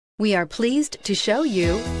We are pleased to show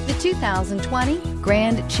you the 2020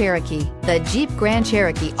 Grand Cherokee. The Jeep Grand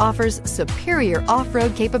Cherokee offers superior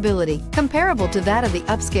off-road capability comparable to that of the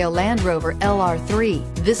upscale Land Rover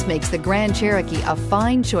LR3. This makes the Grand Cherokee a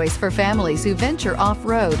fine choice for families who venture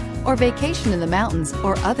off-road or vacation in the mountains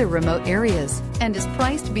or other remote areas, and is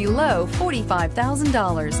priced below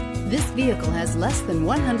 $45,000. This vehicle has less than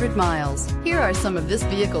 100 miles. Here are some of this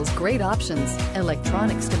vehicle's great options: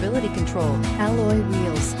 electronic stability control, alloy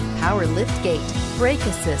wheels, power lift gate, brake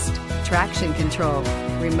assist, traction control,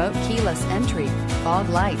 remote keyless entry, fog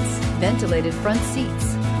lights, ventilated front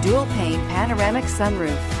seats, dual pane panoramic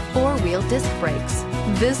sunroof, four-wheel disc brakes.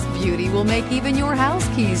 This beauty will make even your house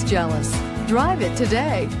keys jealous. Drive it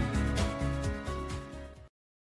today.